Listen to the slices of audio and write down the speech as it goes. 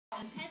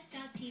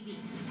TV.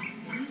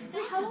 You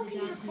saw how the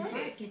dogs in the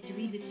park get to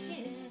read with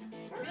kids.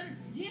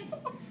 Good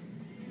boy.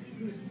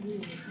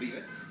 Leave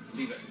it.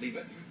 Leave it. Leave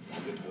it.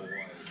 Good boy.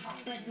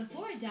 But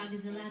before a dog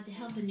is allowed to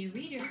help a new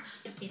reader,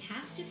 it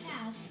has to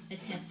pass a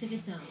test of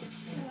its own.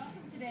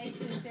 Welcome today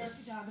to the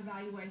therapy dog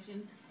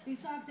evaluation.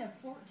 These dogs have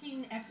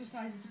 14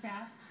 exercises to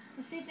pass.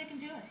 Let's see if they can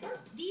do it.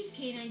 These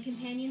canine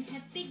companions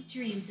have big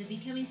dreams of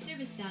becoming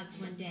service dogs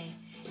one day,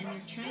 and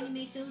they're trying to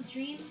make those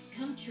dreams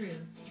come true.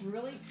 It's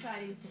really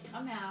exciting to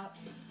come out,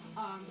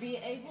 be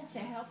able to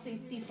help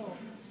these people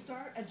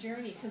start a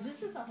journey, because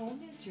this is a whole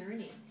new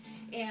journey.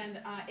 And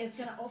it's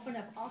going to open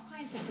up all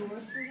kinds of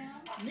doors for them.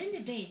 Linda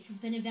Bates has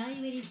been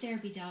evaluating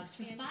therapy dogs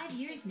for 5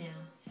 years now.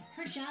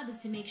 Her job is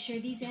to make sure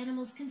these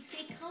animals can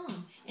stay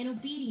calm and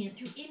obedient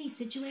through any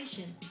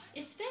situation,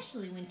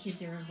 especially when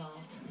kids are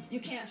involved.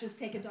 You can't just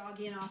take a dog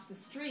in off the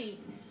street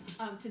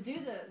to do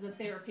the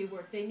therapy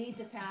work. They need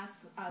to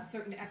pass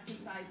certain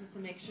exercises to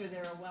make sure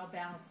they're a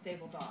well-balanced,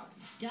 stable dog.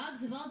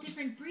 Dogs of all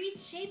different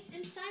breeds, shapes,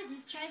 and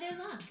sizes try their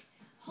luck,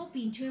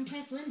 hoping to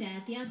impress Linda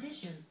at the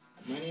audition.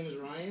 My name is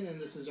Ryan, and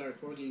this is our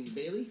corgi,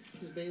 Bailey.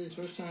 This is Bailey's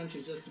first time.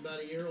 She's just about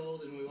a year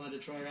old, and we wanted to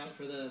try her out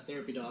for the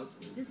therapy dogs.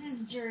 This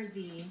is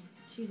Jersey.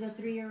 She's a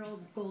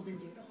 3-year-old golden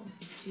doodle.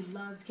 She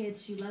loves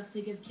kids. She loves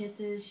to give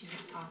kisses. She's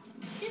awesome.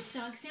 This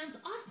dog sounds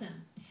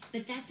awesome,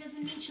 but that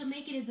doesn't mean she'll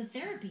make it as a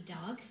therapy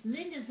dog.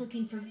 Linda's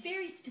looking for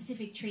very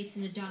specific traits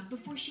in a dog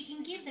before she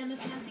can give them a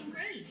passing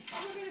grade.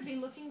 We're going to be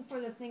looking for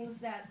the things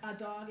that a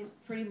dog is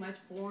pretty much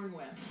born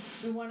with.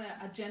 We want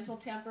a gentle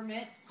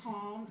temperament,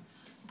 calm,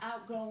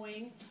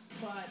 outgoing,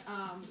 but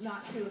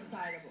not too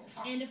excitable.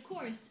 And of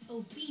course,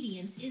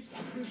 obedience is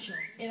crucial.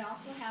 It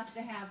also has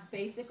to have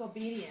basic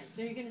obedience.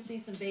 So you're going to see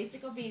some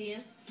basic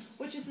obedience,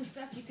 which is the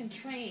stuff you can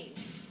train.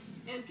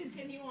 And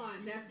continue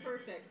on. That's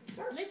perfect.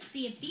 Let's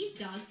see if these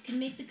dogs can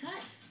make the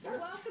cut.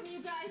 Welcome you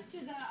guys to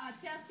the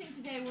testing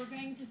today. We're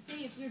going to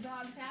see if your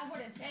dogs have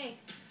what it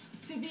takes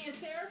to be a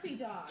therapy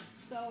dog.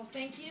 So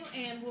thank you,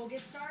 and we'll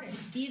get started.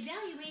 The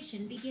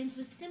evaluation begins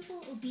with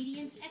simple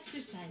obedience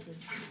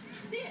exercises.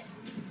 Sit.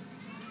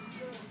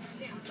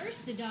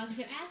 First, the dogs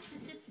are asked to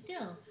sit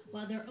still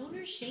while their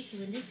owners shake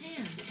Linda's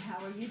hand.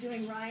 How are you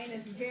doing, Ryan?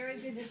 It's very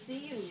good to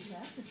see you.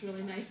 Yes, it's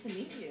really nice to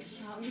meet you.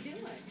 How are you doing?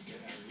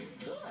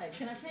 Good.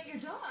 Can I pet your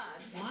dog?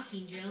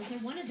 Walking drills are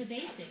one of the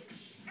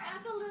basics.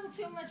 That's a little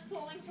too much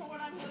pulling for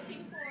what I'm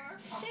looking for.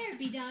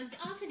 Therapy dogs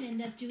often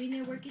end up doing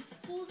their work at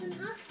schools and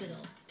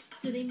hospitals,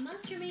 so they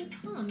must remain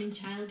calm in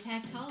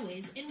child-packed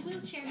hallways and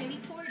wheelchair-heavy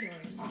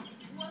corridors.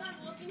 What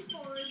I'm looking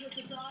for is that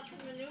the dog can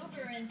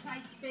maneuver in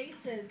tight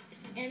spaces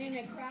and in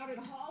a crowded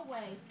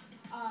hallway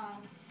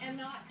and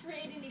not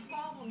create any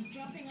problems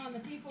jumping on the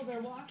people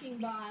they're walking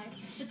by.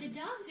 But the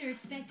dogs are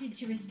expected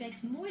to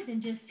respect more than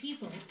just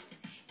people.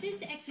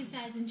 This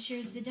exercise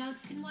ensures the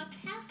dogs can walk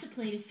past a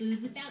plate of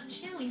food without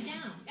chowing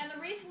down. And the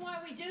reason why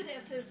we do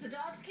this is the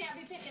dogs can't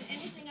be picking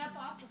anything up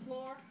off the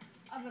floor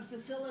of a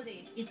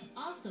facility. It's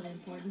also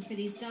important for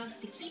these dogs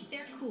to keep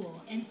their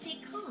cool and stay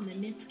calm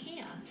amidst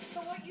chaos.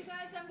 So what you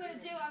guys, I'm going to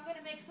do, I'm going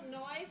to make some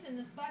noise in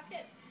this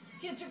bucket.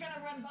 Kids are going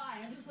to run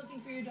by. I'm just looking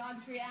for your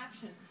dog's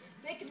reaction.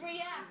 They can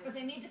react, but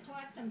they need to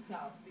collect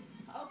themselves.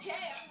 Okay,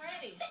 I'm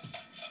ready.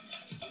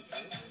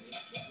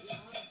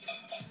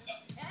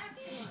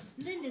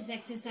 Excellent. Linda's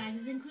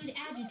exercises include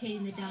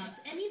agitating the dogs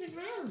and even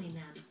rattling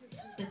them.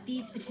 But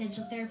these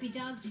potential therapy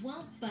dogs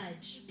won't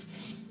budge.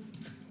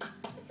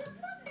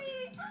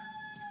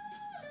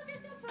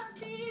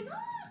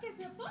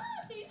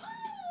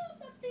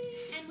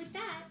 And with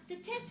that, the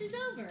test is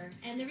over,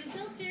 and the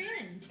results are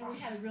in. And we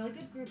had a really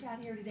good group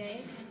out here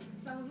today.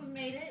 Some of them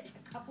made it,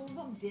 a couple of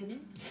them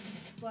didn't.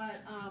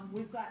 But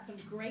we've got some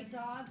great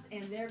dogs,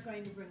 and they're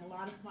going to bring a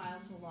lot of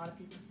smiles to a lot of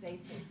people's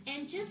faces.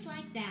 And just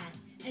like that,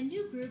 a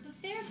new group of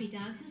therapy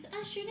dogs is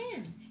ushered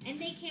in, and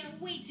they can't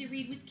wait to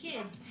read with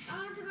kids. I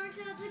want the bark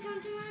dogs to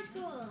come to our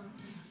school.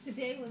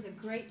 Today was a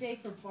great day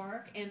for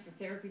bark and for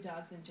therapy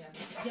dogs in general.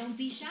 Don't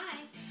be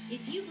shy.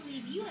 If you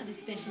believe you have a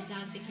special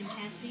dog that can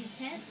pass these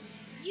tests,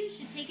 you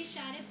should take a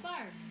shot at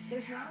bark.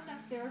 There's not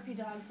enough therapy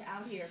dogs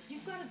out here. If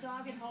you've got a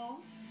dog at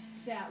home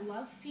that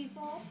loves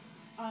people,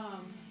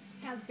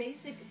 has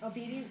basic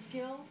obedience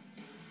skills,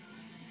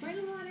 bring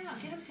them on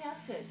out. Get them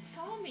tested.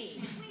 Call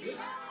me.